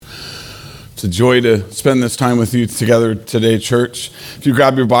It's a joy to spend this time with you together today, church. If you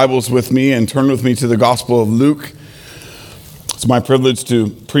grab your Bibles with me and turn with me to the Gospel of Luke. It's my privilege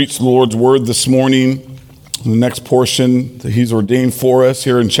to preach the Lord's Word this morning. The next portion that He's ordained for us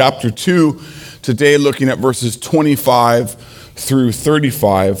here in chapter 2, today looking at verses 25 through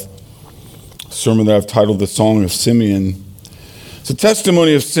 35. A sermon that I've titled the Song of Simeon. It's a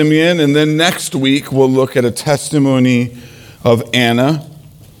testimony of Simeon, and then next week we'll look at a testimony of Anna,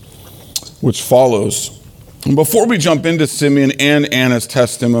 which follows. And before we jump into Simeon and Anna's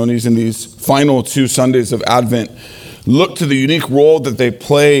testimonies in these final 2 Sundays of Advent, look to the unique role that they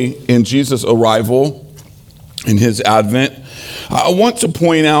play in Jesus' arrival, in his advent. I want to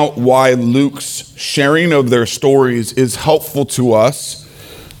point out why Luke's sharing of their stories is helpful to us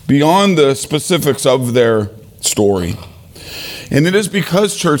beyond the specifics of their story. And it is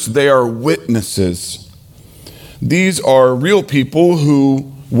because, church, they are witnesses. These are real people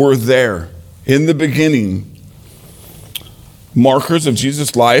who were there in the beginning, markers of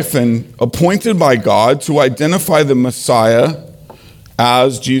Jesus' life and appointed by God to identify the Messiah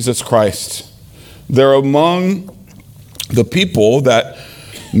as Jesus Christ. They're among the people that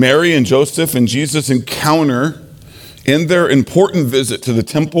Mary and Joseph and Jesus encounter in their important visit to the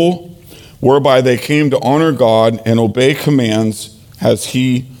temple, whereby they came to honor God and obey commands as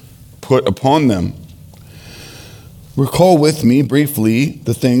He put upon them. Recall with me briefly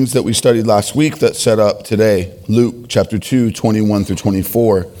the things that we studied last week that set up today. Luke chapter 2, 21 through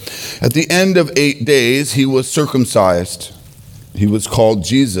 24. At the end of 8 days, he was circumcised. He was called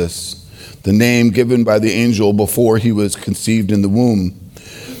Jesus, the name given by the angel before he was conceived in the womb.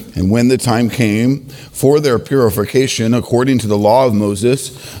 And when the time came for their purification, according to the law of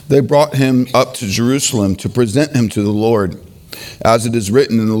Moses, they brought him up to Jerusalem to present him to the Lord. As it is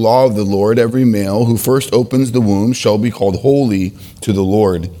written in the law of the Lord, every male who first opens the womb shall be called holy to the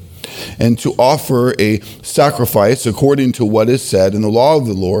Lord. And to offer a sacrifice according to what is said in the law of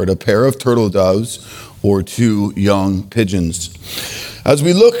the Lord, a pair of turtle doves or 2 young pigeons. As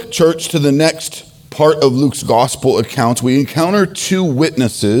we look, church, to the next part of Luke's gospel account, we encounter 2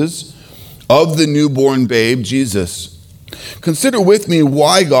 witnesses of the newborn babe, Jesus. Consider with me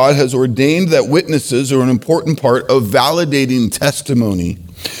why God has ordained that witnesses are an important part of validating testimony.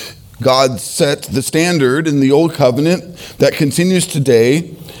 God set the standard in the Old Covenant that continues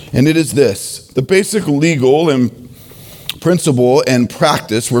today, and it is this: the basic legal and principle and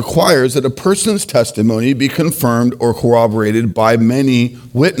practice requires that a person's testimony be confirmed or corroborated by many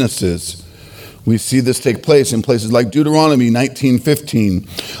witnesses. We see this take place in places like Deuteronomy 19:15.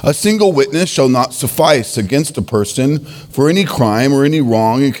 A single witness shall not suffice against a person for any crime or any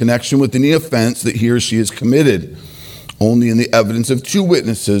wrong in connection with any offense that he or she has committed. Only in the evidence of 2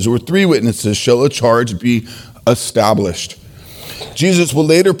 witnesses or 3 witnesses shall a charge be established. Jesus will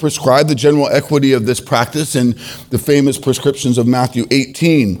later prescribe the general equity of this practice in the famous prescriptions of Matthew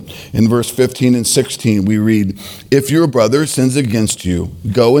 18. In verse 15 and 16, we read, "If your brother sins against you,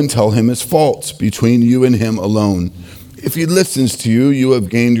 go and tell him his faults between you and him alone. If he listens to you, you have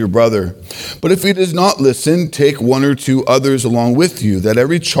gained your brother. But if he does not listen, take 1 or 2 others along with you, that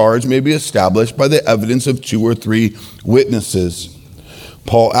every charge may be established by the evidence of 2 or 3 witnesses."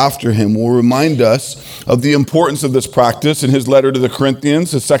 Paul, after him, will remind us of the importance of this practice in his letter to the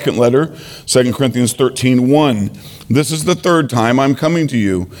Corinthians, his second letter, 2 Corinthians 13:1. "This is the 3rd time I'm coming to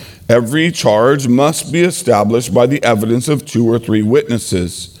you. Every charge must be established by the evidence of 2 or 3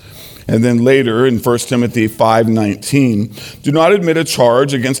 witnesses." And then later in 1 Timothy 5:19, "Do not admit a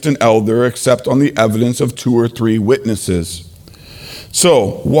charge against an elder except on the evidence of 2 or 3 witnesses."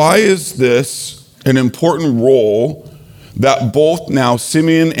 So, why is this an important role that both now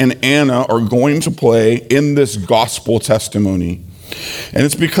Simeon and Anna are going to play in this gospel testimony? And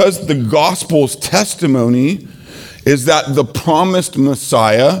it's because the gospel's testimony is that the promised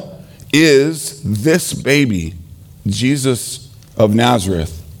Messiah is this baby, Jesus of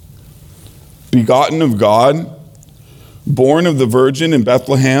Nazareth, begotten of God, born of the Virgin in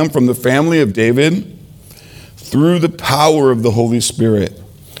Bethlehem from the family of David, through the power of the Holy Spirit.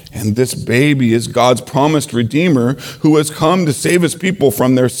 And this baby is God's promised Redeemer who has come to save his people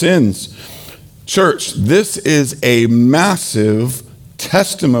from their sins. Church, this is a massive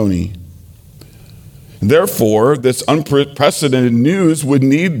testimony. Therefore, this unprecedented news would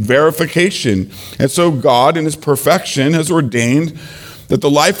need verification. And so God, in his perfection, has ordained that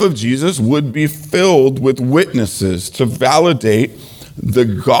the life of Jesus would be filled with witnesses to validate the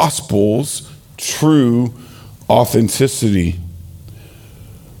gospel's true authenticity.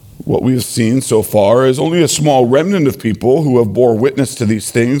 What we've seen so far is only a small remnant of people who have bore witness to these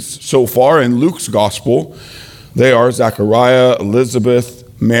things so far in Luke's gospel. They are Zechariah, Elizabeth,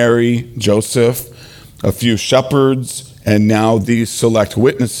 Mary, Joseph, a few shepherds, and now these select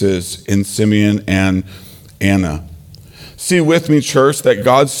witnesses in Simeon and Anna. See with me, church, that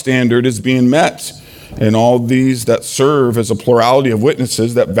God's standard is being met in all these that serve as a plurality of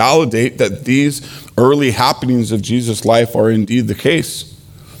witnesses that validate that these early happenings of Jesus' life are indeed the case.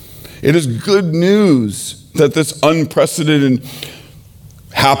 It is good news that this unprecedented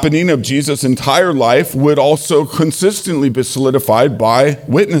happening of Jesus' entire life would also consistently be solidified by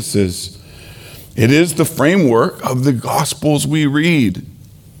witnesses. It is the framework of the Gospels we read.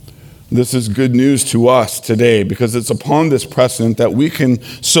 This is good news to us today because it's upon this precedent that we can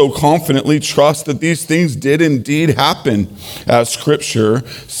so confidently trust that these things did indeed happen as Scripture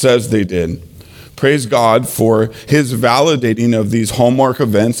says they did. Praise God for his validating of these hallmark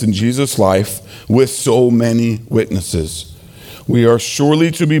events in Jesus' life with so many witnesses. We are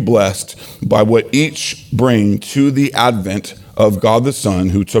surely to be blessed by what each bring to the advent of God the Son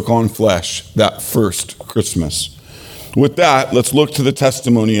who took on flesh that first Christmas. With that, let's look to the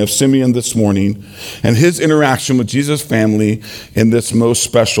testimony of Simeon this morning and his interaction with Jesus' family in this most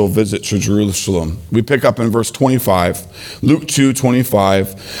special visit to Jerusalem. We pick up in verse 25, Luke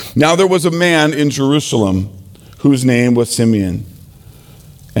 2:25. Now there was a man in Jerusalem whose name was Simeon,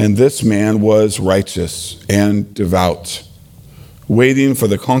 and this man was righteous and devout, waiting for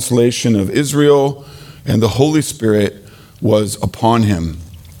the consolation of Israel, and the Holy Spirit was upon him.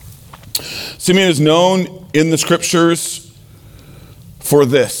 Simeon is known in the Scriptures for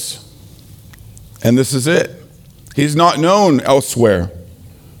this, and this is it. He's not known elsewhere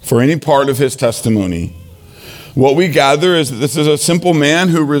for any part of his testimony. What we gather is that this is a simple man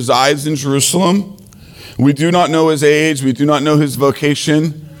who resides in Jerusalem. We do not know his age. We do not know his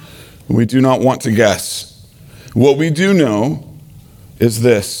vocation. We do not want to guess. What we do know is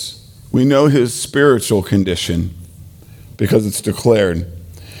this. We know his spiritual condition because it's declared.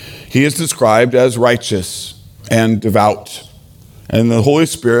 He is described as righteous and devout, and the Holy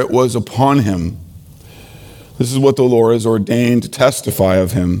Spirit was upon him. This is what the Lord has ordained to testify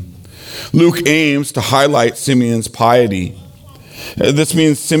of him. Luke aims to highlight Simeon's piety. This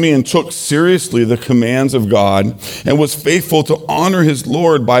means Simeon took seriously the commands of God and was faithful to honor his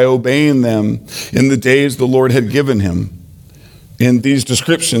Lord by obeying them in the days the Lord had given him. In these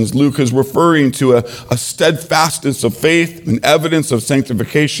descriptions, Luke is referring to a steadfastness of faith and evidence of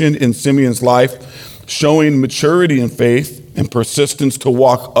sanctification in Simeon's life, showing maturity in faith and persistence to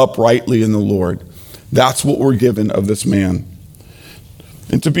walk uprightly in the Lord. That's what we're given of this man.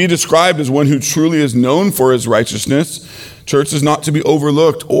 And to be described as one who truly is known for his righteousness, church, is not to be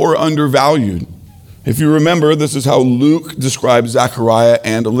overlooked or undervalued. If you remember, this is how Luke describes Zechariah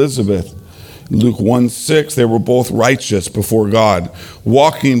and Elizabeth. Luke 1:6, they were both righteous before God,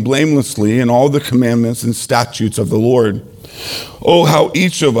 walking blamelessly in all the commandments and statutes of the Lord. Oh, how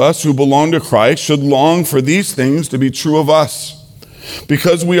each of us who belong to Christ should long for these things to be true of us.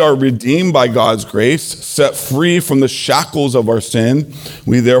 Because we are redeemed by God's grace, set free from the shackles of our sin,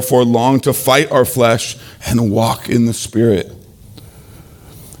 we therefore long to fight our flesh and walk in the Spirit.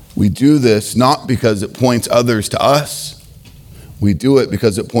 We do this not because it points others to us. We do it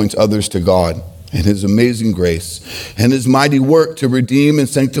because it points others to God and his amazing grace and his mighty work to redeem and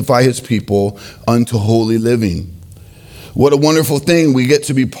sanctify his people unto holy living. What a wonderful thing we get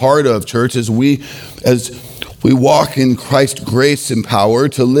to be part of, church, as we walk in Christ's grace and power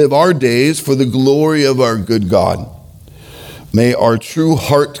to live our days for the glory of our good God. May our true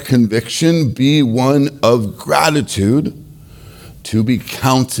heart conviction be one of gratitude to be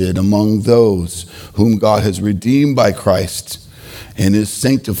counted among those whom God has redeemed by Christ and is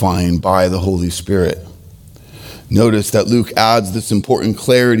sanctifying by the Holy Spirit. Notice that Luke adds this important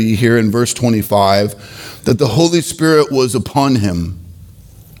clarity here in verse 25, that the Holy Spirit was upon him.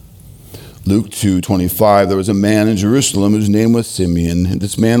 Luke 2:25, there was a man in Jerusalem whose name was Simeon, and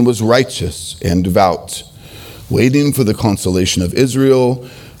this man was righteous and devout, waiting for the consolation of Israel,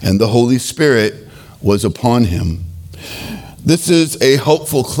 and the Holy Spirit was upon him. This is a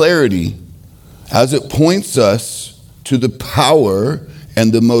helpful clarity as it points us to the power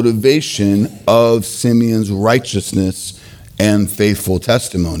and the motivation of Simeon's righteousness and faithful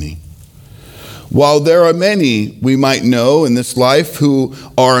testimony. While there are many we might know in this life who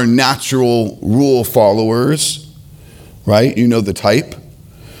are natural rule followers, right? You know the type.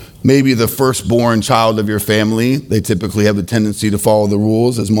 Maybe the firstborn child of your family, they typically have a tendency to follow the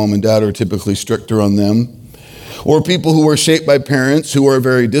rules as mom and dad are typically stricter on them. Or people who are shaped by parents who are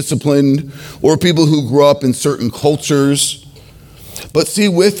very disciplined, or people who grow up in certain cultures. But see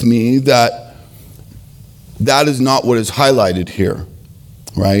with me that is not what is highlighted here,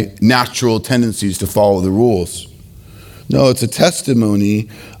 right? Natural tendencies to follow the rules. No, it's a testimony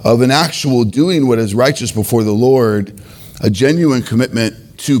of an actual doing what is righteous before the Lord, a genuine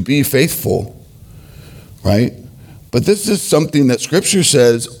commitment to be faithful, right? But this is something that Scripture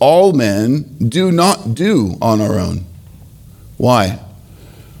says all men do not do on our own. Why?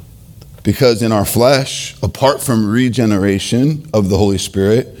 Because in our flesh, apart from regeneration of the Holy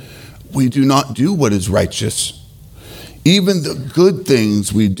Spirit, we do not do what is righteous. Even the good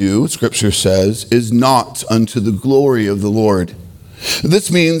things we do, Scripture says, is not unto the glory of the Lord.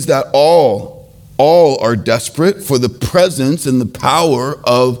 This means that all are desperate for the presence and the power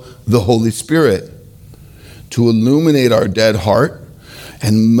of the Holy Spirit to illuminate our dead heart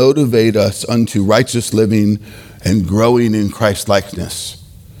and motivate us unto righteous living and growing in Christ-likeness.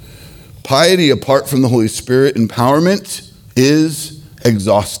 Piety apart from the Holy Spirit empowerment is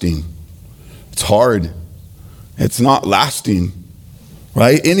exhausting. It's hard. It's not lasting,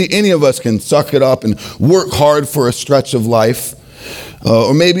 right? Any of us can suck it up and work hard for a stretch of life.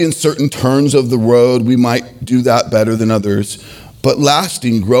 Or maybe in certain turns of the road, we might do that better than others. But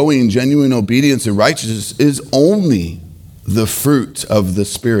lasting, growing, genuine obedience and righteousness is only the fruit of the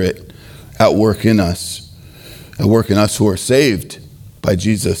Spirit at work in us who are saved by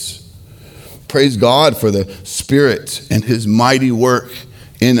Jesus. Praise God for the Spirit and his mighty work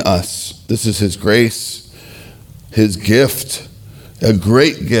in us. This is his grace, his gift, a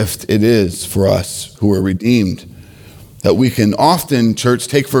great gift it is for us who are redeemed, that we can often, church,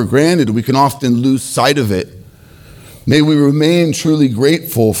 take for granted. We can often lose sight of it. May we remain truly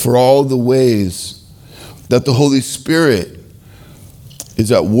grateful for all the ways that the Holy Spirit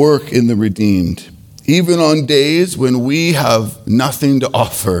is at work in the redeemed, even on days when we have nothing to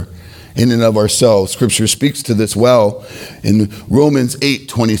offer in and of ourselves. Scripture speaks to this well in Romans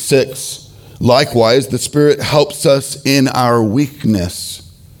 8:26. Likewise, the Spirit helps us in our weakness.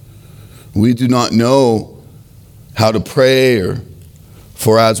 We do not know how to pray or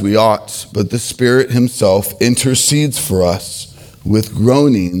for as we ought, but the Spirit himself intercedes for us with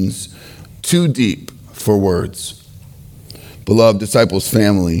groanings too deep for words. Beloved disciples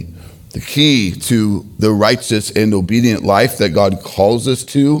family, the key to the righteous and obedient life that God calls us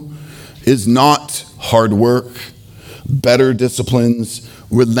to is not hard work, better disciplines,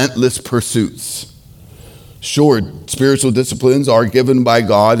 relentless pursuits. Sure, spiritual disciplines are given by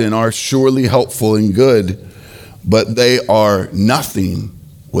God and are surely helpful and good, but they are nothing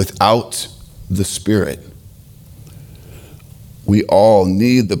without the Spirit. We all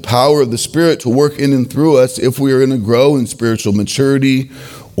need the power of the Spirit to work in and through us if we are going to grow in spiritual maturity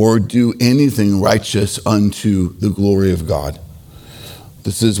or do anything righteous unto the glory of God.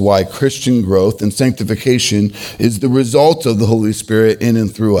 This is why Christian growth and sanctification is the result of the Holy Spirit in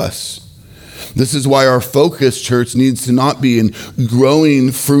and through us. This is why our focus, church, needs to not be in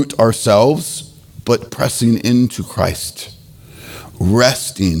growing fruit ourselves, but pressing into Christ,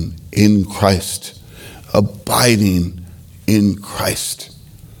 resting in Christ, abiding in Christ,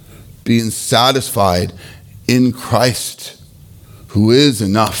 being satisfied in Christ, who is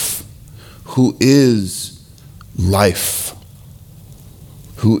enough, who is life,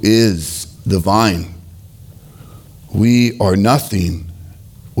 who is the vine. We are nothing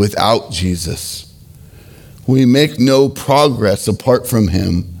without Jesus. We make no progress apart from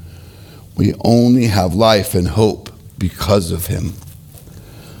him. We only have life and hope because of him.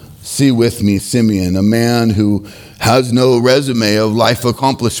 See with me Simeon, a man who has no resume of life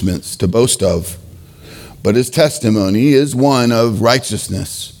accomplishments to boast of, but his testimony is one of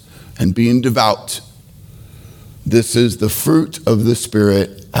righteousness and being devout. This is the fruit of the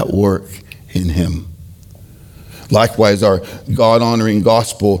Spirit at work in him. Likewise, our God-honoring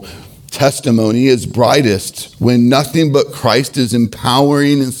gospel testimony is brightest when nothing but Christ is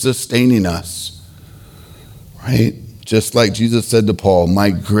empowering and sustaining us. Right? Just like Jesus said to Paul,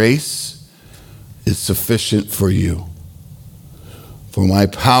 my grace is sufficient for you, for my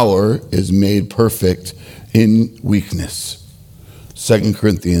power is made perfect in weakness. 2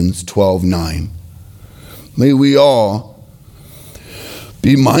 Corinthians 12:9. May we all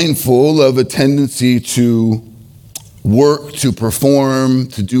be mindful of a tendency to work, to perform,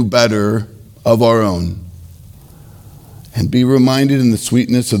 to do better of our own. And be reminded in the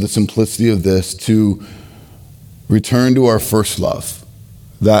sweetness of the simplicity of this to return to our first love,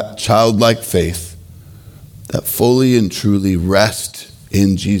 that childlike faith that fully and truly rests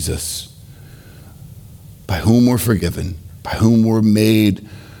in Jesus, by whom we're forgiven, by whom we're made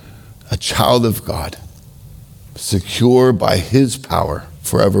a child of God, secure by his power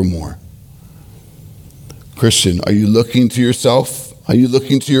forevermore. Christian, are you looking to yourself? Are you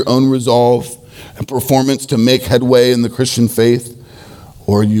looking to your own resolve and performance to make headway in the Christian faith?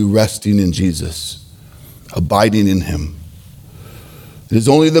 Or are you resting in Jesus, abiding in him, It is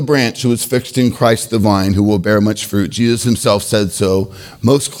only the branch who is fixed in Christ the vine who will bear much fruit. Jesus himself said so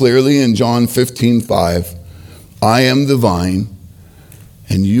most clearly in John 15:5. I am the vine,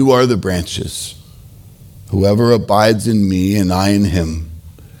 and you are the branches. Whoever abides in me and I in him,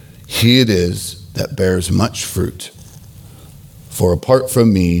 he it is that bears much fruit. For apart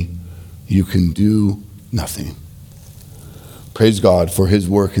from me, you can do nothing. Praise God for his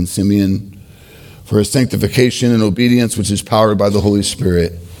work in Simeon, for his sanctification and obedience, which is powered by the Holy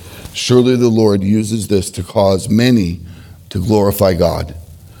Spirit. Surely the Lord uses this to cause many to glorify God.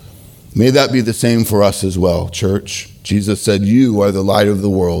 May that be the same for us as well, church. Jesus said, you are the light of the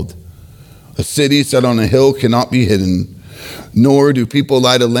world. A city set on a hill cannot be hidden, nor do people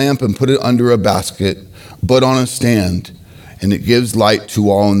light a lamp and put it under a basket, but on a stand, and it gives light to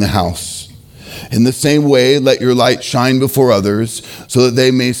all in the house. In the same way, let your light shine before others, so that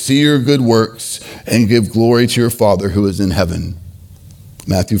they may see your good works and give glory to your Father who is in heaven.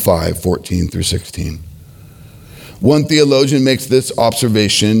 Matthew 5:14-16. One theologian makes this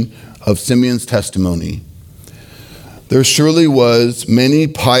observation of Simeon's testimony. There surely was many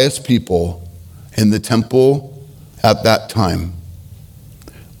pious people in the temple at that time,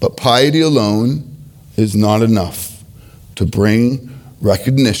 but piety alone is not enough to bring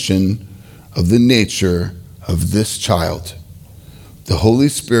recognition of the nature of this child. The Holy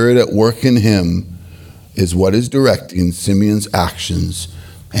Spirit at work in him is what is directing Simeon's actions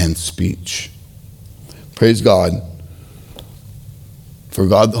and speech. Praise God for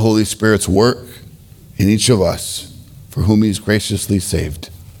God the Holy Spirit's work in each of us, for whom he's graciously saved.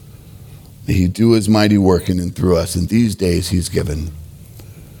 May he do his mighty work in and through us in these days he's given.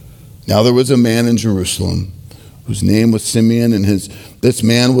 Now there was a man in Jerusalem whose name was Simeon, and this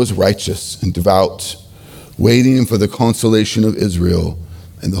man was righteous and devout, waiting for the consolation of Israel,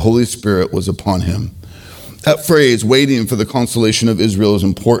 and the Holy Spirit was upon him. That phrase, waiting for the consolation of Israel, is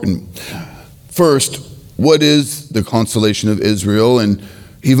important. First, what is the consolation of Israel? And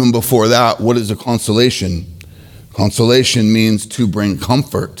even before that, what is a consolation? Consolation means to bring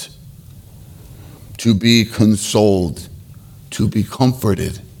comfort, to be consoled, to be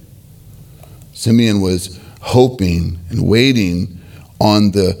comforted. Simeon was hoping and waiting on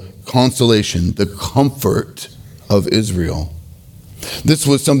the consolation, the comfort of Israel. This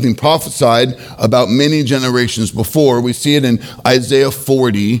was something prophesied about many generations before. We see it in Isaiah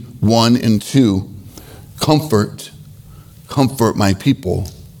 40:1-2. Comfort, comfort my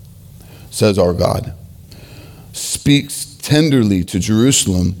people, says our God. Speaks tenderly to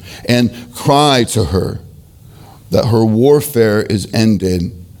Jerusalem and cry to her that her warfare is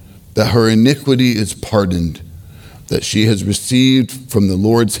ended, that her iniquity is pardoned, that she has received from the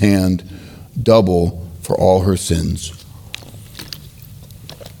Lord's hand double for all her sins.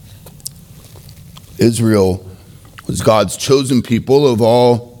 Israel was God's chosen people of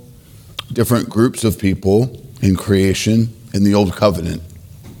all different groups of people in creation in the Old Covenant.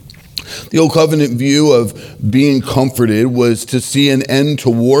 The Old Covenant view of being comforted was to see an end to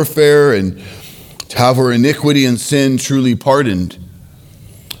warfare and to have her iniquity and sin truly pardoned.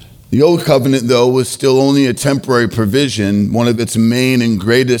 The Old Covenant, though, was still only a temporary provision. One of its main and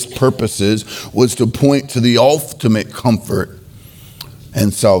greatest purposes was to point to the ultimate comfort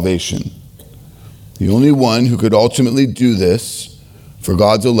and salvation. The only one who could ultimately do this for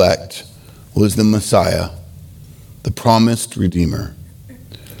God's elect was the Messiah, the promised Redeemer.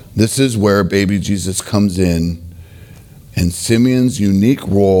 This is where baby Jesus comes in, and Simeon's unique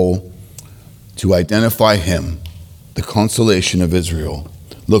role to identify him, the consolation of Israel.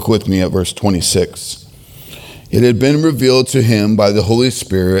 Look with me at verse 26. It had been revealed to him by the Holy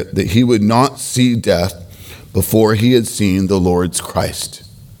Spirit that he would not see death before he had seen the Lord's Christ.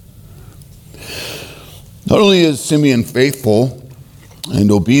 Not only is Simeon faithful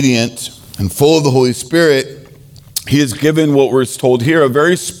and obedient and full of the Holy Spirit, he is given what we're told here, a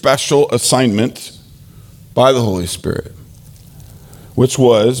very special assignment by the Holy Spirit, which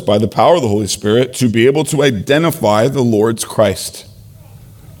was, by the power of the Holy Spirit, to be able to identify the Lord's Christ.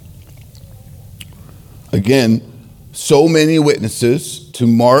 Again, so many witnesses to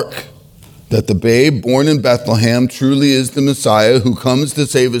mark that the babe born in Bethlehem truly is the Messiah who comes to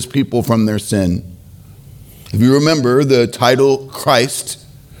save his people from their sin. If you remember, the title Christ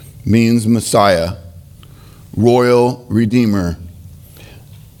means Messiah, royal Redeemer.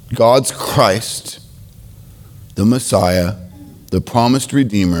 God's Christ, the Messiah, the promised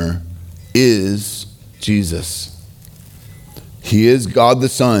Redeemer, is Jesus. He is God the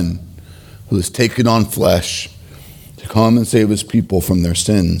Son, who has taken on flesh to come and save his people from their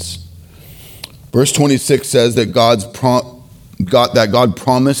sins. Verse 26 says that God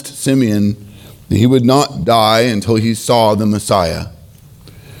promised Simeon that he would not die until he saw the Messiah.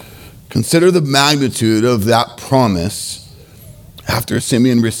 Consider the magnitude of that promise after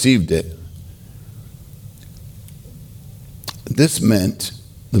Simeon received it. This meant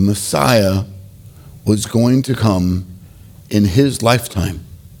the Messiah was going to come in his lifetime.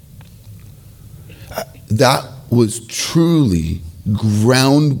 That was truly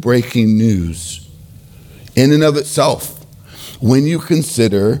groundbreaking news in and of itself, when you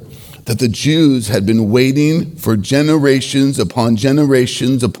consider that the Jews had been waiting for generations upon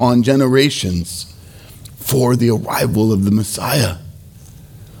generations upon generations for the arrival of the Messiah.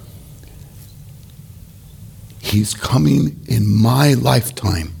 He's coming in my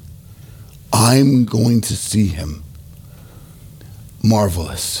lifetime. I'm going to see him.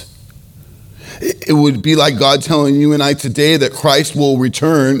 Marvelous. It would be like God telling you and I today that Christ will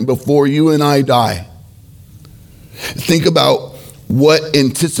return before you and I die. Think about what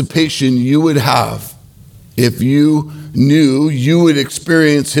anticipation you would have if you knew you would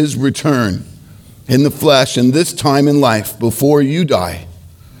experience his return in the flesh in this time in life before you die.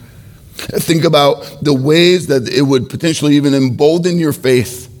 Think about the ways that it would potentially even embolden your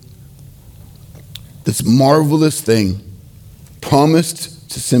faith. This marvelous thing promised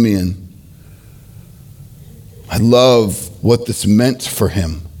to Simeon. I love what this meant for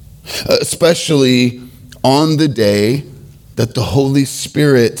him, especially on the day that the Holy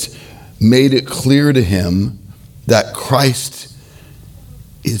Spirit made it clear to him that Christ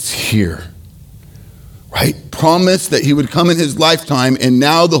is here. Right? Promised that he would come in his lifetime, and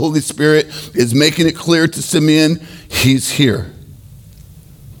now the Holy Spirit is making it clear to Simeon, he's here.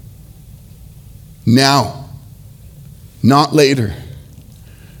 Now, not later.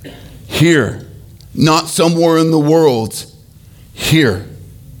 Here, not somewhere in the world. Here.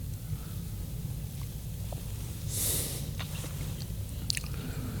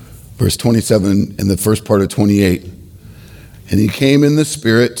 Verse 27 in the first part of 28. And he came in the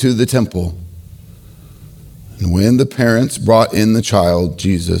Spirit to the temple. And when the parents brought in the child,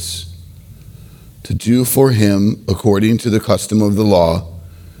 Jesus, to do for him according to the custom of the law,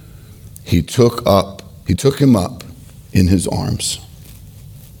 he took him up in his arms.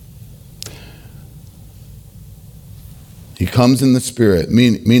 He comes in the Spirit,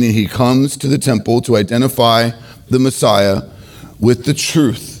 meaning he comes to the temple to identify the Messiah with the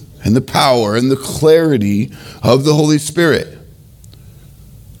truth and the power and the clarity of the Holy Spirit.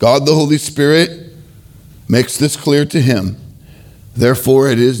 God the Holy Spirit makes this clear to him. Therefore,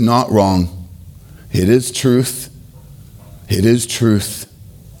 it is not wrong. It is truth. It is truth.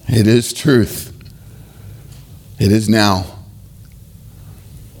 It is truth. It is now.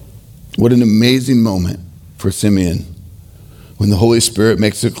 What an amazing moment for Simeon when the Holy Spirit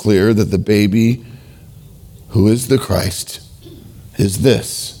makes it clear that the baby who is the Christ is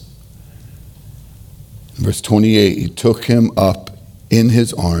this. Verse 28, he took him up in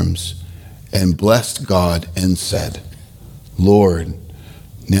his arms and blessed God and said, Lord,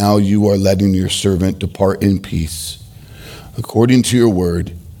 now you are letting your servant depart in peace, according to your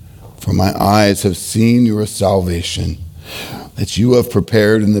word, for my eyes have seen your salvation, that you have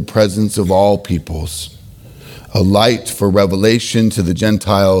prepared in the presence of all peoples, a light for revelation to the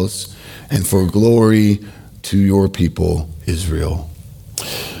Gentiles and for glory to your people, Israel.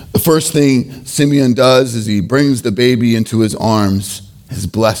 The first thing Simeon does is he brings the baby into his arms, is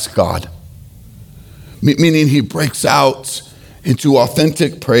bless God. Meaning he breaks out into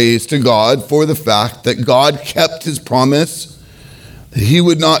authentic praise to God for the fact that God kept his promise, that he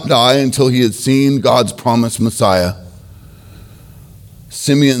would not die until he had seen God's promised Messiah.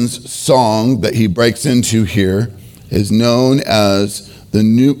 Simeon's song that he breaks into here is known as the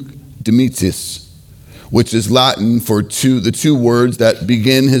Nunc Dimittis, which is Latin for the two words that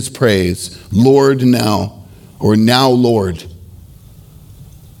begin his praise, Lord now, or now Lord.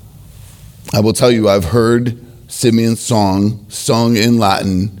 I will tell you, I've heard Simeon's song sung in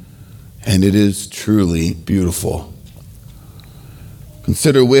Latin, and it is truly beautiful.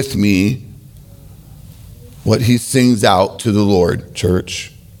 Consider with me what he sings out to the Lord,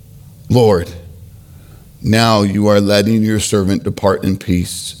 church. Lord, now you are letting your servant depart in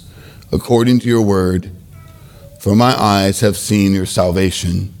peace, according to your word, for my eyes have seen your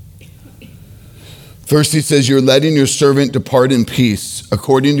salvation. First, he says, you're letting your servant depart in peace,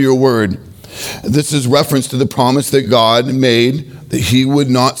 according to your word. This is reference to the promise that God made that he would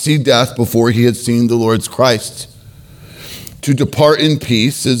not see death before he had seen the Lord's Christ. To depart in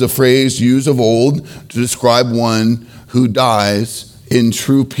peace is a phrase used of old to describe one who dies in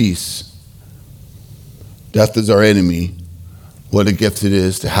true peace. Death is our enemy. What a gift it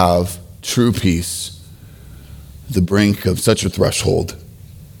is to have true peace at the brink of such a threshold.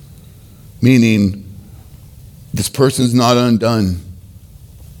 Meaning, this person's not undone.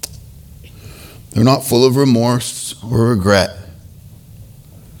 They're not full of remorse or regret.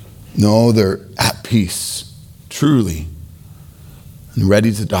 No, they're at peace, truly, and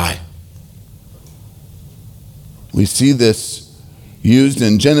ready to die. We see this used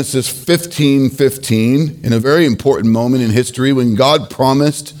in Genesis 15:15 in a very important moment in history when God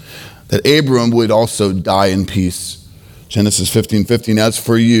promised that Abram would also die in peace. Genesis 15:15, as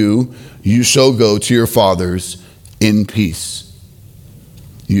for you, you shall go to your fathers in peace.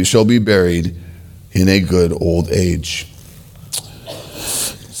 You shall be buried in a good old age.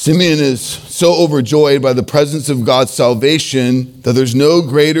 Simeon is so overjoyed by the presence of God's salvation that there's no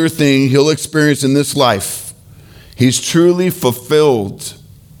greater thing he'll experience in this life. He's truly fulfilled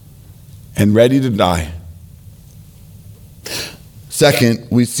and ready to die. Second,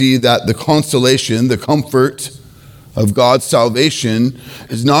 we see that the consolation, the comfort of God's salvation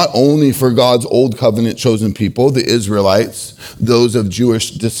is not only for God's old covenant chosen people, the Israelites, those of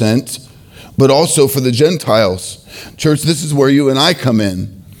Jewish descent, but also for the Gentiles. Church, this is where you and I come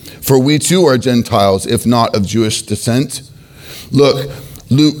in. For we too are Gentiles, if not of Jewish descent. Look,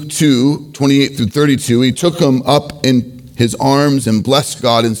 Luke 2:28 through 32, he took him up in his arms and blessed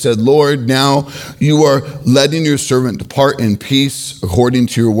God and said, Lord, now you are letting your servant depart in peace according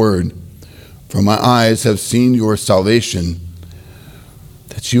to your word. For my eyes have seen your salvation,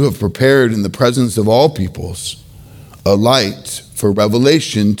 that you have prepared in the presence of all peoples a light for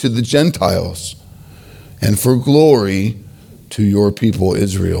revelation to the Gentiles and for glory to your people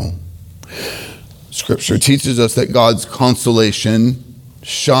Israel. Scripture teaches us that God's consolation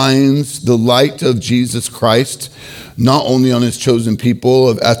shines the light of Jesus Christ not only on his chosen people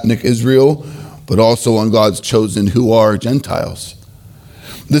of ethnic Israel, but also on God's chosen who are Gentiles.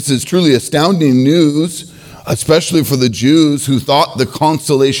 This is truly astounding news, especially for the Jews who thought the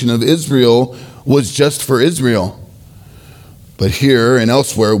consolation of Israel was just for Israel. But here and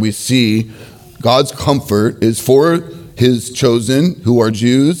elsewhere we see God's comfort is for his chosen who are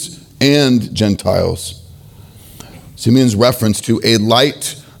Jews and Gentiles. Simeon's reference to a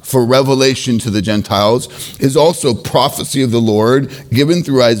light for revelation to the Gentiles is also prophecy of the Lord given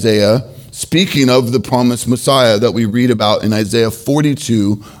through Isaiah, speaking of the promised Messiah that we read about in Isaiah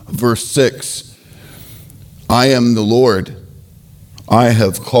 42, verse 6. I am the Lord. I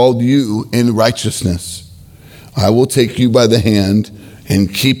have called you in righteousness. I will take you by the hand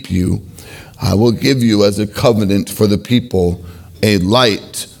and keep you. I will give you as a covenant for the people, a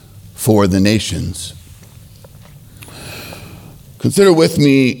light for the nations. Consider with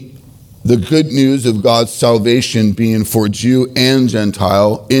me the good news of God's salvation being for Jew and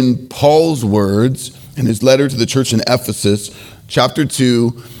Gentile in Paul's words in his letter to the church in Ephesus, chapter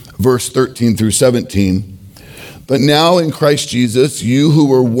 2, verse 13 through 17. But now in Christ Jesus, you who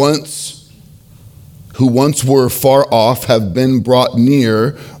once were far off have been brought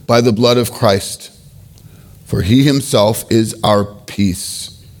near by the blood of Christ. For he himself is our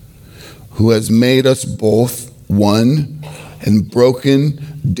peace, who has made us both one and broken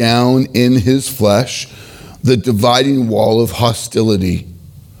down in his flesh the dividing wall of hostility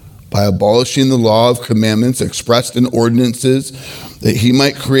by abolishing the law of commandments expressed in ordinances, that he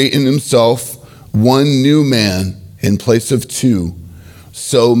might create in himself one new man in place of two,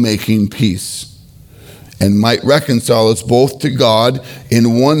 so making peace, and might reconcile us both to God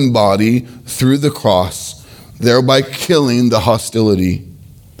in one body through the cross, thereby killing the hostility.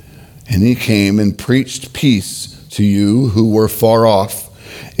 And he came and preached peace to you who were far off,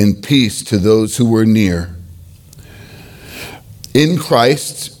 and peace to those who were near. In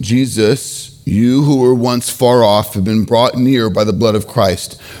Christ Jesus, you who were once far off have been brought near by the blood of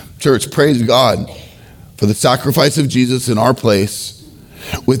Christ. Church, praise God for the sacrifice of Jesus in our place.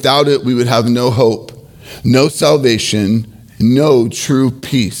 Without it, we would have no hope, no salvation, no true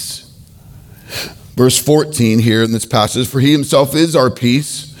peace. Verse 14 here in this passage, for he himself is our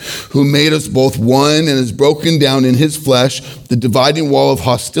peace, who made us both one and has broken down in his flesh the dividing wall of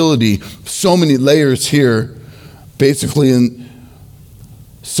hostility. So many layers here. Basically, in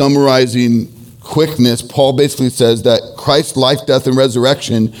summarizing quickness, Paul basically says that Christ's life, death, and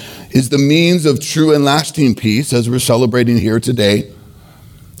resurrection is the means of true and lasting peace, as we're celebrating here today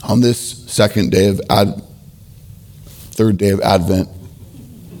on this third day of Advent.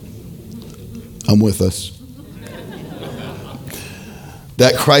 I'm with us.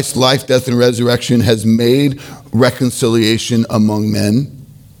 That Christ's life, death, and resurrection has made reconciliation among men.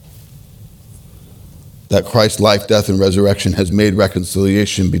 That Christ's life, death, and resurrection has made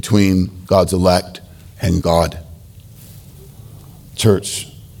reconciliation between God's elect and God. Church,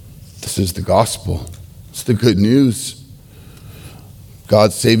 this is the gospel. It's the good news.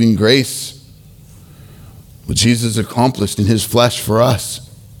 God's saving grace, what Jesus accomplished in his flesh for us.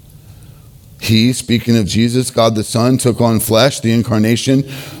 He, speaking of Jesus, God the Son, took on flesh, the incarnation,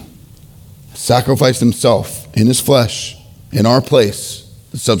 sacrificed himself in his flesh, in our place,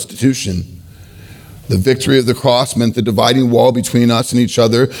 the substitution. The victory of the cross meant the dividing wall between us and each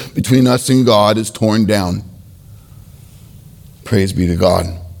other, between us and God, is torn down. Praise be to God.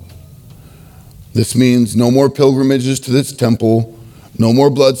 This means no more pilgrimages to this temple, no more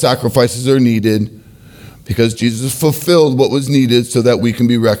blood sacrifices are needed, because Jesus fulfilled what was needed so that we can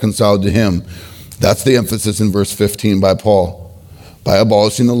be reconciled to him. That's the emphasis in verse 15 by Paul, by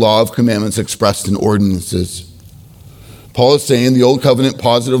abolishing the law of commandments expressed in ordinances. Paul is saying the old covenant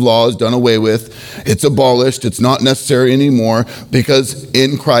positive law is done away with. It's abolished. It's not necessary anymore because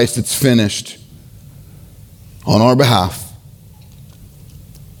in Christ it's finished on our behalf.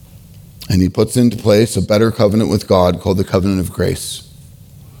 And he puts into place a better covenant with God called the covenant of grace.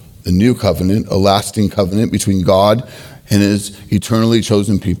 The new covenant, a lasting covenant between God and his eternally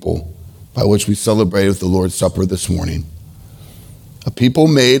chosen people, by which we celebrate with the Lord's Supper this morning. A people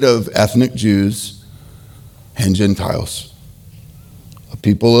made of ethnic Jews and Gentiles. A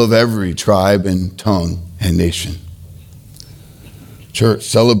people of every tribe and tongue and nation. Church,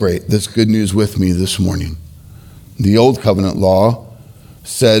 celebrate this good news with me this morning. The old covenant law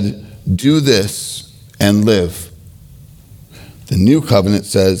said, do this and live. The new covenant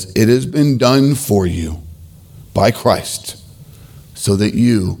says, it has been done for you by Christ so that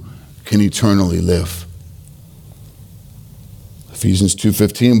you can eternally live. Ephesians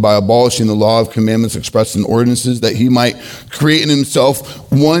 2:15, by abolishing the law of commandments expressed in ordinances, that he might create in himself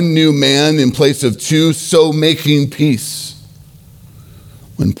one new man in place of two, so making peace.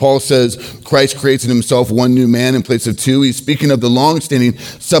 When Paul says Christ creates in himself one new man in place of two, he's speaking of the long-standing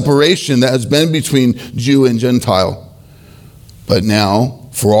separation that has been between Jew and Gentile. But now,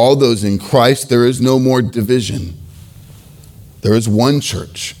 for all those in Christ, there is no more division. There is one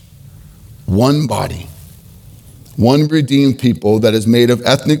church, one body, one redeemed people that is made of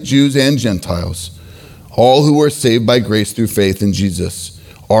ethnic Jews and Gentiles. All who are saved by grace through faith in Jesus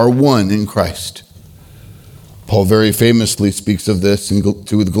are one in Christ. Paul very famously speaks of this to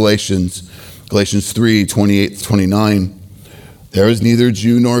the Galatians 3:28-29. There is neither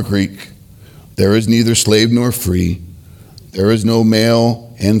Jew nor Greek. There is neither slave nor free. There is no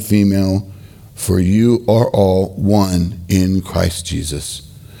male and female, for you are all one in Christ Jesus.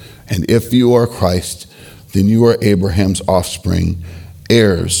 And if you are Christ, then you are Abraham's offspring,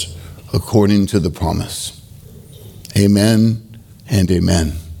 heirs according to the promise. Amen and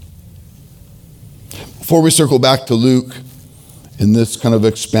amen. Before we circle back to Luke in this kind of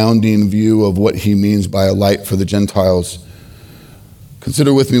expounding view of what he means by a light for the Gentiles,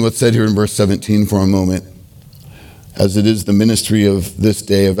 consider with me what's said here in verse 17 for a moment, as it is the ministry of this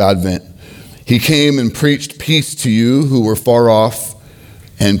day of Advent. He came and preached peace to you who were far off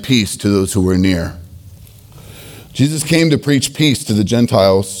and peace to those who were near. Jesus came to preach peace to the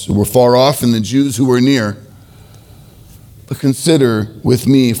Gentiles who were far off and the Jews who were near. But consider with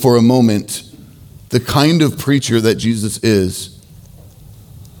me for a moment the kind of preacher that Jesus is.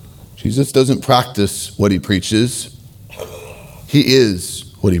 Jesus doesn't practice what he preaches. He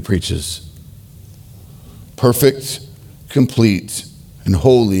is what he preaches. Perfect, complete, and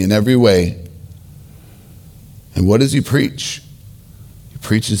holy in every way. And what does he preach? He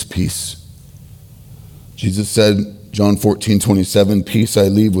preaches peace. Jesus said, John 14:27, peace I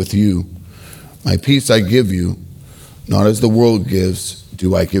leave with you. My peace I give you. Not as the world gives,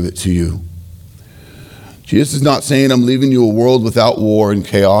 do I give it to you. Jesus is not saying I'm leaving you a world without war and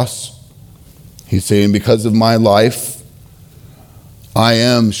chaos. He's saying because of my life, I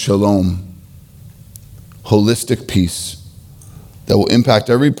am shalom, holistic peace that will impact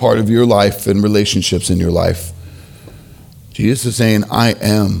every part of your life and relationships in your life. Jesus is saying, I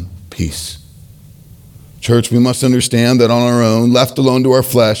am peace. Church, we must understand that on our own, left alone to our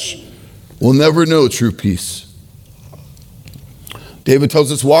flesh, we'll never know true peace. David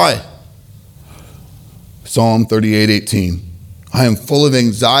tells us why. Psalm 38:18. I am full of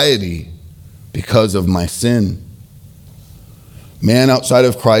anxiety because of my sin. Man outside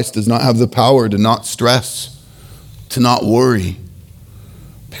of Christ does not have the power to not stress, to not worry,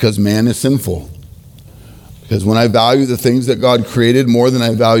 because man is sinful. Because when I value the things that God created more than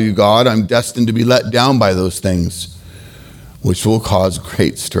I value God, I'm destined to be let down by those things, which will cause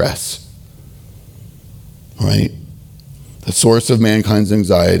great stress. Right? The source of mankind's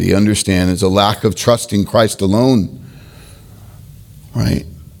anxiety, understand, is a lack of trusting Christ alone. Right?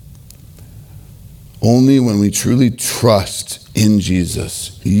 Only when we truly trust in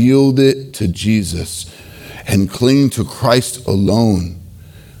Jesus, yield it to Jesus, and cling to Christ alone,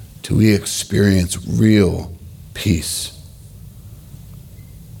 do we experience real peace.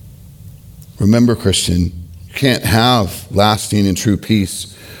 Remember, Christian, you can't have lasting and true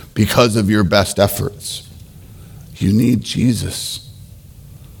peace because of your best efforts. You need Jesus.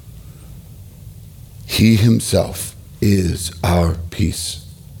 He himself is our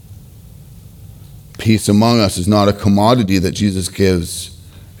peace. Peace among us is not a commodity that Jesus gives.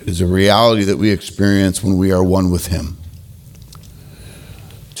 It is a reality that we experience when we are one with him.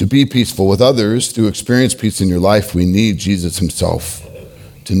 To be peaceful with others, to experience peace in your life, we need Jesus himself.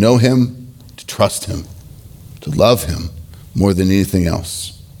 To know him, to trust him, to love him more than anything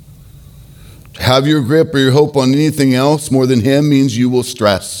else. To have your grip or your hope on anything else more than him means you will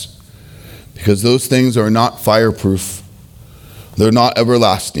stress, because those things are not fireproof. They're not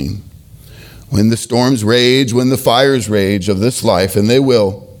everlasting. When the storms rage, when the fires rage of this life, and they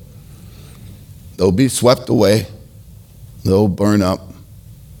will, they'll be swept away. They'll burn up.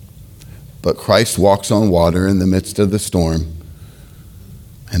 But Christ walks on water in the midst of the storm,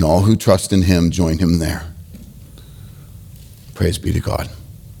 and all who trust in him join him there. Praise be to God.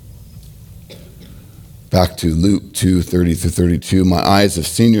 Back to Luke 2:30-32. My eyes have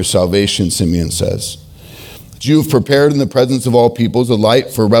seen your salvation, Simeon says. That you have prepared in the presence of all peoples a light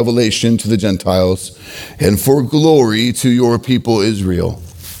for revelation to the Gentiles and for glory to your people Israel.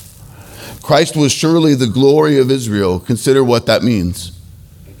 Christ was surely the glory of Israel. Consider what that means.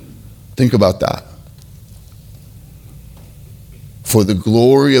 Think about that. For the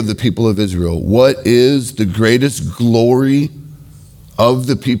glory of the people of Israel. What is the greatest glory of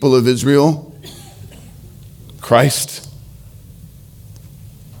the people of Israel? Christ.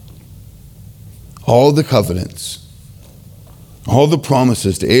 All the covenants, all the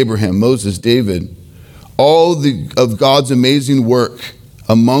promises to Abraham, Moses, David, all of God's amazing work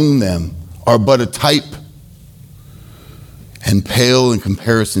among them are but a type and pale in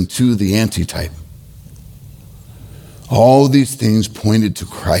comparison to the antitype. All these things pointed to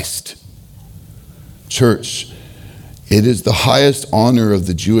Christ. Church, it is the highest honor of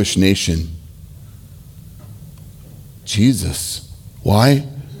the Jewish nation. Jesus. Why?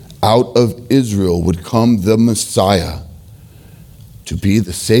 Out of Israel would come the Messiah to be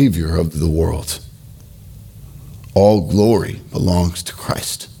the Savior of the world. All glory belongs to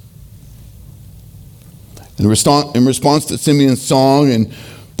Christ. In response to Simeon's song and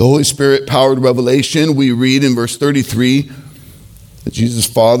the Holy Spirit-powered revelation, we read in verse 33 that Jesus'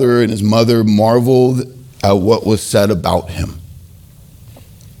 father and his mother marveled at what was said about him.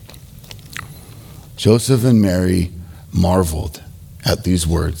 Joseph and Mary marveled at these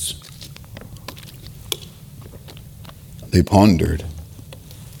words. They pondered.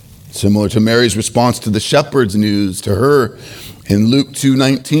 Similar to Mary's response to the shepherd's news to her in Luke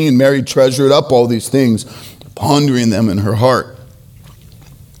 2:19, Mary treasured up all these things, pondering them in her heart.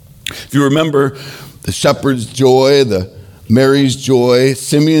 If you remember the shepherd's joy, the Mary's joy,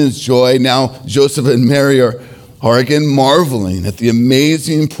 Simeon's joy, now Joseph and Mary are again marveling at the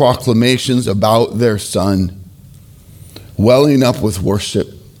amazing proclamations about their son, welling up with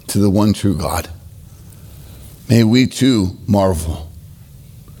worship to the one true God. May we too marvel.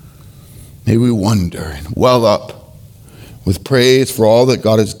 May we wonder and well up with praise for all that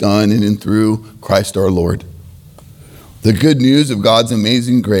God has done in and through Christ our Lord. The good news of God's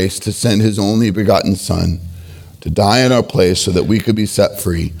amazing grace to send his only begotten Son to die in our place so that we could be set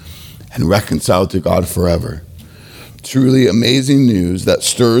free and reconciled to God forever. Truly amazing news that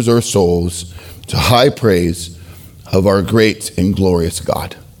stirs our souls to high praise of our great and glorious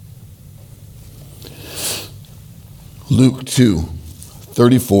God. Luke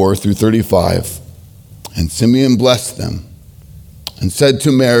 2:34-35. And Simeon blessed them and said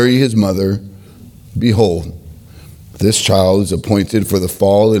to Mary, his mother, behold, this child is appointed for the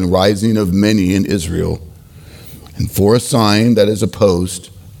fall and rising of many in Israel, and for a sign that is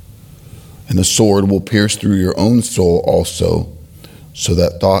opposed, and a sword will pierce through your own soul also, so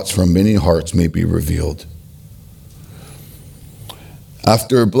that thoughts from many hearts may be revealed.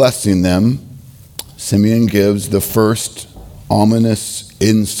 After blessing them, Simeon gives the first ominous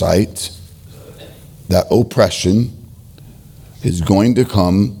insight that oppression is going to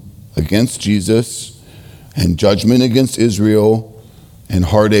come against Jesus and judgment against Israel and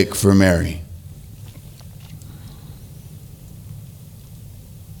heartache for Mary.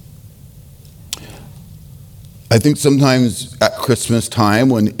 I think sometimes at Christmas time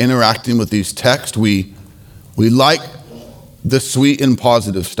when interacting with these texts, we like the sweet and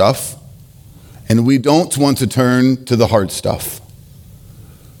positive stuff, and we don't want to turn to the hard stuff.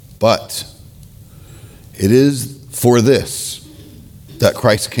 But it is for this that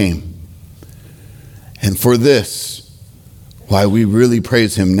Christ came. And for this, why we really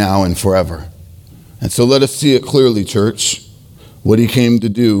praise him now and forever. And so let us see it clearly, church, what he came to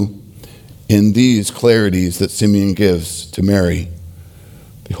do in these clarities that Simeon gives to Mary.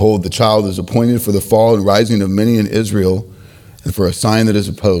 Behold, the child is appointed for the fall and rising of many in Israel, and for a sign that is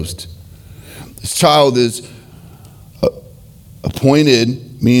opposed. This child is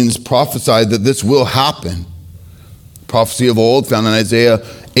appointed, means prophesied that this will happen. Prophecy of old found in Isaiah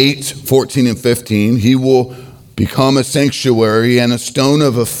 8:14 and 15. He will become a sanctuary and a stone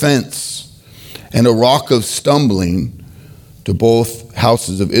of offense and a rock of stumbling to both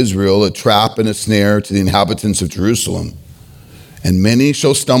houses of Israel, a trap and a snare to the inhabitants of Jerusalem. And many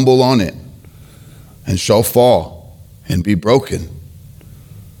shall stumble on it and shall fall and be broken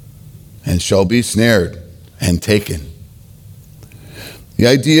and shall be snared and taken. The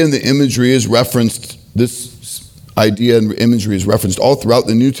idea and the imagery is referenced, this idea and imagery is referenced all throughout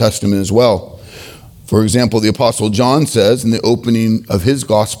the New Testament as well. For example, the Apostle John says in the opening of his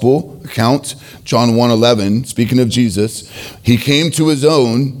gospel account, John 1:11, speaking of Jesus, he came to his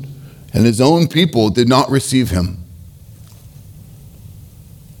own, and his own people did not receive him.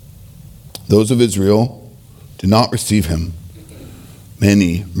 Those of Israel did not receive him.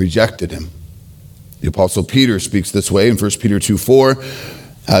 Many rejected him. The Apostle Peter speaks this way in 1 Peter 2:4,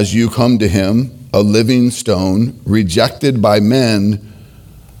 as you come to him, a living stone, rejected by men,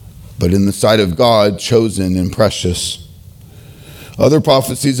 but in the sight of God, chosen and precious. Other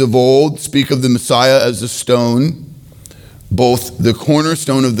prophecies of old speak of the Messiah as a stone, both the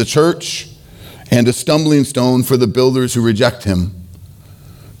cornerstone of the church and a stumbling stone for the builders who reject him.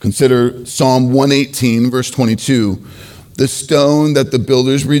 Consider Psalm 118, verse 22. The stone that the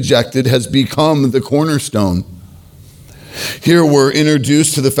builders rejected has become the cornerstone. Here we're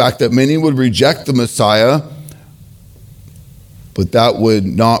introduced to the fact that many would reject the Messiah, but that would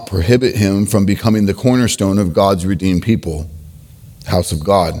not prohibit him from becoming the cornerstone of God's redeemed people, house of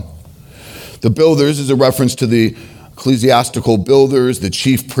God. The builders is a reference to the ecclesiastical builders, the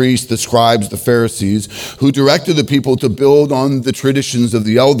chief priests, the scribes, the Pharisees, who directed the people to build on the traditions of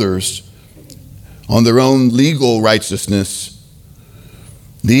the elders, on their own legal righteousness.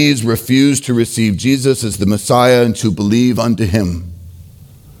 These refused to receive Jesus as the Messiah and to believe unto him.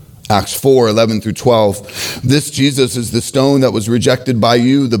 Acts 4:11 through 12. This Jesus is the stone that was rejected by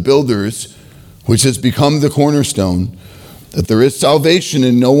you, the builders, which has become the cornerstone, that there is salvation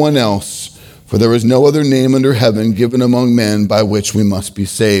in no one else, for there is no other name under heaven given among men by which we must be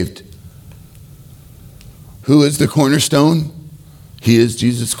saved. Who is the cornerstone? He is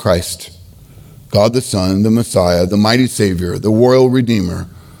Jesus Christ, God the Son, the Messiah, the mighty Savior, the royal Redeemer,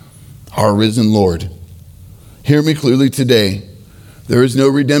 our risen Lord. Hear me clearly today. There is no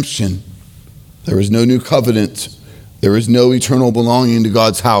redemption. There is no new covenant. There is no eternal belonging to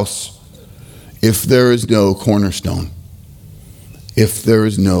God's house if there is no cornerstone, if there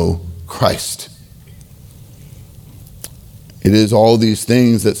is no Christ. It is all these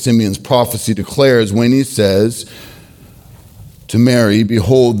things that Simeon's prophecy declares when he says to Mary,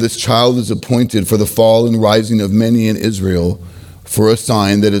 behold, this child is appointed for the fall and rising of many in Israel, for a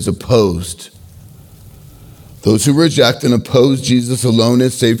sign that is opposed. Those who reject and oppose Jesus alone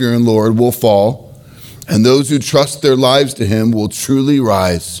as Savior and Lord will fall, and those who trust their lives to him will truly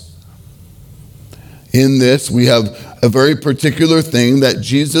rise. In this, we have a very particular thing that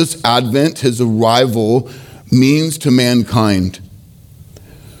Jesus' advent, his arrival, means to mankind.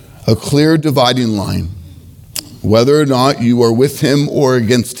 A clear dividing line. Whether or not you are with him or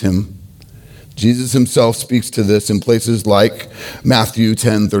against him. Jesus himself speaks to this in places like Matthew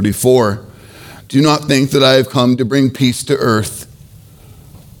 10:34. Do not think that I have come to bring peace to earth.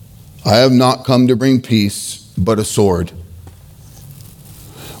 I have not come to bring peace, but a sword.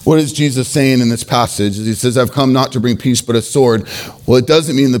 What is Jesus saying in this passage? He says, I've come not to bring peace, but a sword. Well, it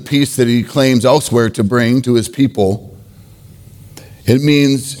doesn't mean the peace that he claims elsewhere to bring to his people. It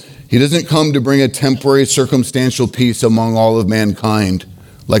means he doesn't come to bring a temporary circumstantial peace among all of mankind,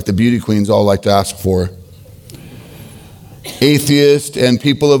 like the beauty queens all like to ask for. Atheists and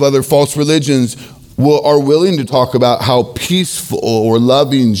people of other false religions are willing to talk about how peaceful or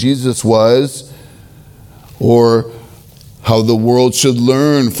loving Jesus was, or how the world should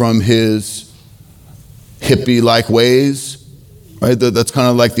learn from his hippie-like ways, right? That's kind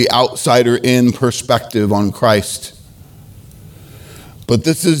of like the outsider-in perspective on Christ. But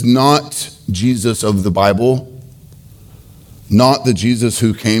this is not Jesus of the Bible, not the Jesus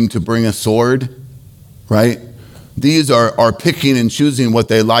who came to bring a sword, right? These are picking and choosing what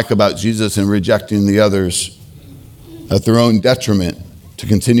they like about Jesus and rejecting the others at their own detriment to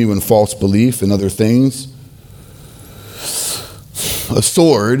continue in false belief and other things. A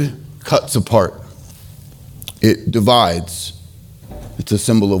sword cuts apart. It divides. It's a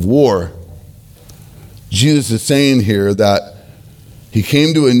symbol of war. Jesus is saying here that he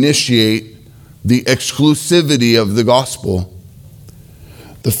came to initiate the exclusivity of the gospel.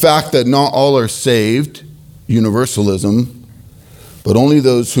 The fact that not all are saved, universalism, but only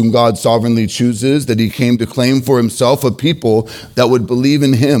those whom God sovereignly chooses, that he came to claim for himself a people that would believe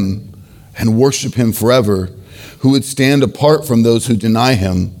in him and worship him forever, who would stand apart from those who deny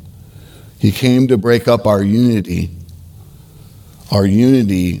him. He came to break up our unity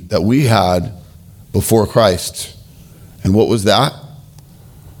that we had before Christ. And what was that?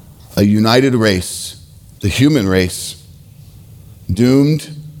 A united race, the human race,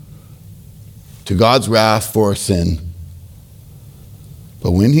 doomed to God's wrath for our sin.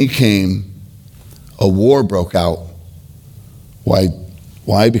 But when he came, a war broke out. Why?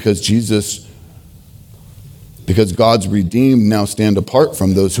 Because God's redeemed now stand apart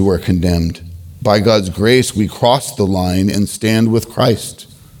from those who are condemned. By God's grace, we cross the line and stand with Christ.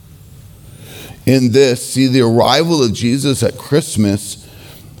 In this, see, the arrival of Jesus at Christmas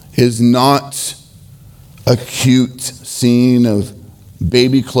is not a cute scene of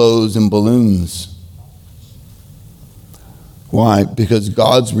baby clothes and balloons. Why? Because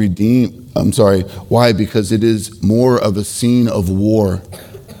Why? Because it is more of a scene of war.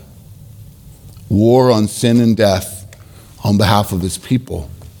 War on sin and death on behalf of his people.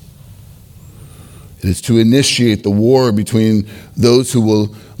 It is to initiate the war between those who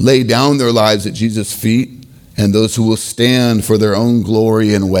will lay down their lives at Jesus' feet and those who will stand for their own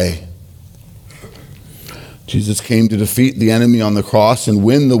glory and way. Jesus came to defeat the enemy on the cross and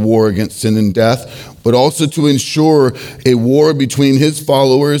win the war against sin and death, but also to ensure a war between his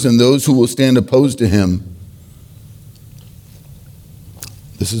followers and those who will stand opposed to him.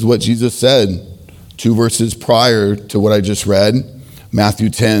 This is what Jesus said 2 verses prior to what I just read, Matthew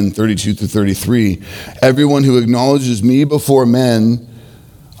 10, 32 through 33. Everyone who acknowledges me before men,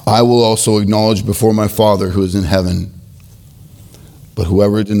 I will also acknowledge before my Father who is in heaven. But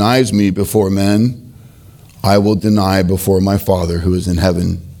whoever denies me before men, I will deny before my Father who is in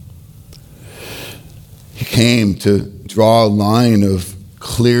heaven. He came to draw a line of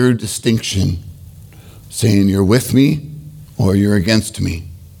clear distinction, saying you're with me or you're against me.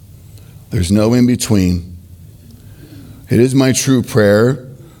 There's no in between. It is my true prayer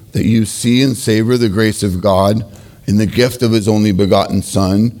that you see and savor the grace of God in the gift of his only begotten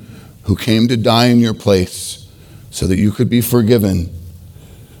Son, who came to die in your place so that you could be forgiven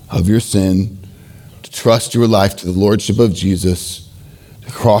of your sin, to trust your life to the lordship of Jesus,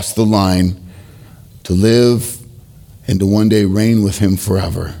 to cross the line, to live and to one day reign with him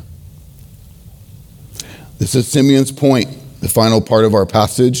forever. This is Simeon's point, the final part of our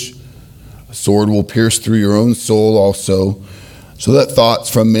passage. A sword will pierce through your own soul also, so that thoughts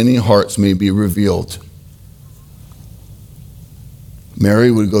from many hearts may be revealed.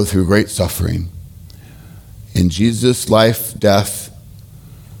 Mary would go through great suffering. In Jesus' life, death,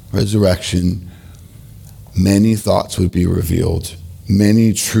 resurrection, many thoughts would be revealed.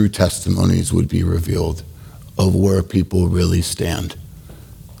 Many true testimonies would be revealed of where people really stand,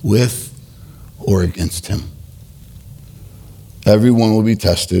 with or against him. Everyone will be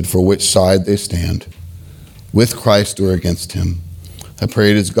tested for which side they stand, with Christ or against him. I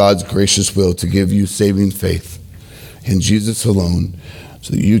pray it is God's gracious will to give you saving faith in Jesus alone,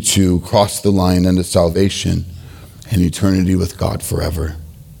 so that you too cross the line unto salvation and eternity with God forever.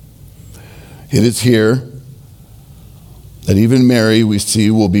 It is here that even Mary, we see,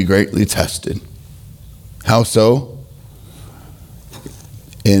 will be greatly tested. How so?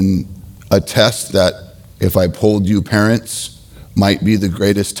 In a test that, if I polled you parents, might be the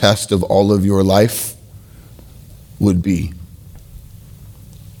greatest test of all of your life, would be.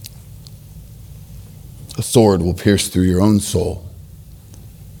 A sword will pierce through your own soul.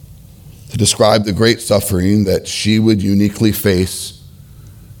 To describe the great suffering that she would uniquely face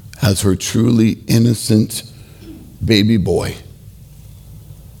as her truly innocent baby boy,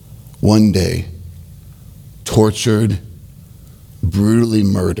 one day tortured, brutally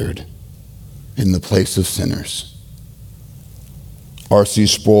murdered in the place of sinners. R.C.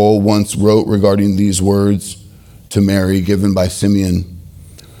 Sproul once wrote regarding these words to Mary given by Simeon,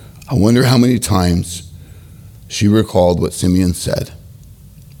 I wonder how many times she recalled what Simeon said,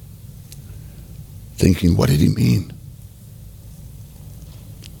 thinking, what did he mean?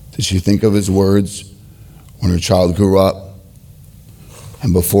 Did she think of his words when her child grew up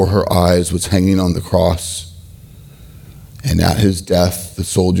and before her eyes was hanging on the cross, and at his death the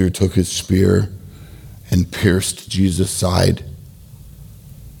soldier took his spear and pierced Jesus' side?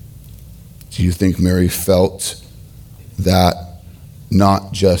 Do you think Mary felt that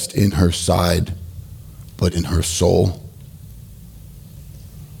not just in her side, but in her soul?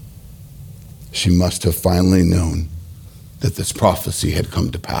 She must have finally known that this prophecy had come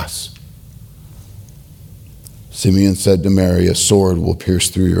to pass. Simeon said to Mary, a sword will pierce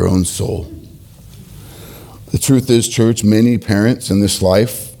through your own soul. The truth is, church, many parents in this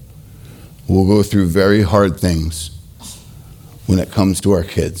life will go through very hard things when it comes to our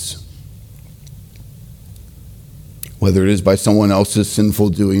kids. Whether it is by someone else's sinful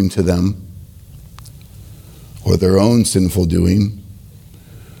doing to them, or their own sinful doing,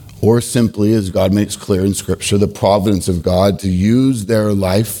 or simply, as God makes clear in Scripture, the providence of God to use their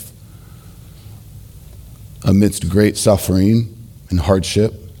life amidst great suffering and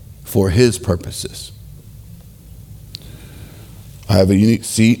hardship for His purposes. I have a unique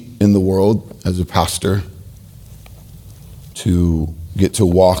seat in the world as a pastor to get to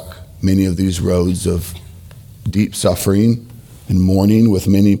walk many of these roads of deep suffering and mourning with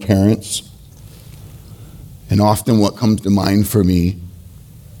many parents. And often what comes to mind for me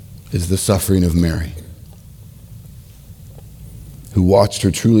is the suffering of Mary, who watched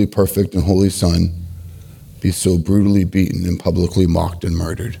her truly perfect and holy Son be so brutally beaten and publicly mocked and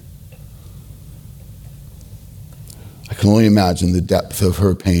murdered. I can only imagine the depth of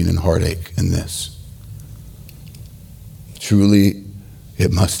her pain and heartache in this. Truly,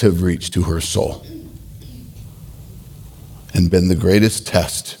 it must have reached to her soul and been the greatest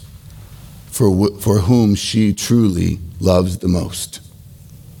test for whom she truly loves the most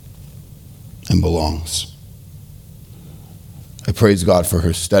and belongs. I praise God for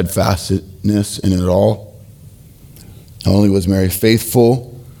her steadfastness in it all. Not only was Mary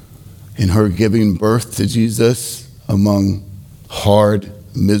faithful in her giving birth to Jesus among hard,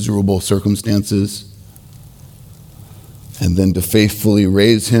 miserable circumstances, and then to faithfully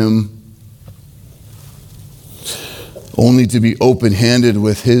raise him, only to be open-handed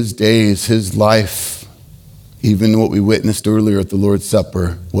with his days, his life, even what we witnessed earlier at the Lord's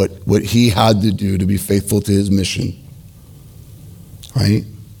Supper, what he had to do to be faithful to his mission, right?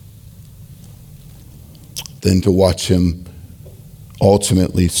 Then to watch him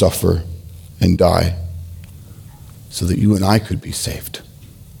ultimately suffer and die so that you and I could be saved.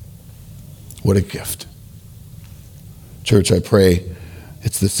 What a gift. Church, I pray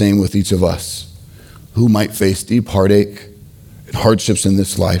it's the same with each of us who might face deep heartache and hardships in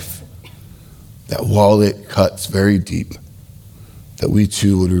this life, that while it cuts very deep, that we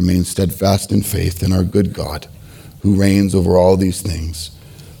too would remain steadfast in faith in our good God who reigns over all these things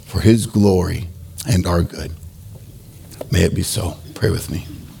for his glory and our good. May it be so. Pray with me.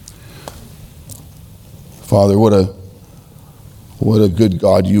 Father, what a good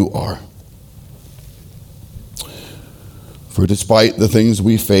God you are. For despite the things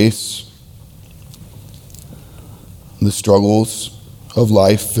we face, the struggles of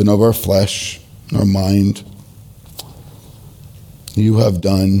life and of our flesh, our mind, you have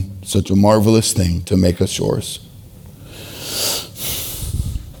done such a marvelous thing to make us yours.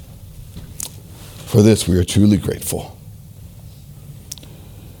 For this we are truly grateful.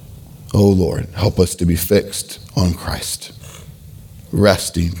 Oh Lord, help us to be fixed on Christ,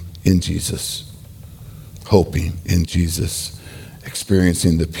 resting in Jesus, hoping in Jesus,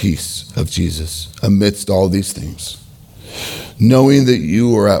 experiencing the peace of Jesus amidst all these things, knowing that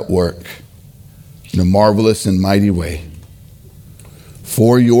you are at work in a marvelous and mighty way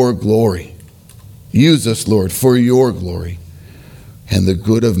for your glory. Use us, Lord, for your glory and the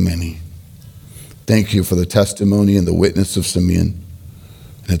good of many. Thank you for the testimony and the witness of Simeon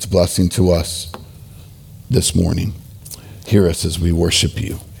and its blessing to us this morning. Hear us as we worship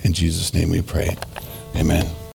you. In Jesus' name we pray. Amen.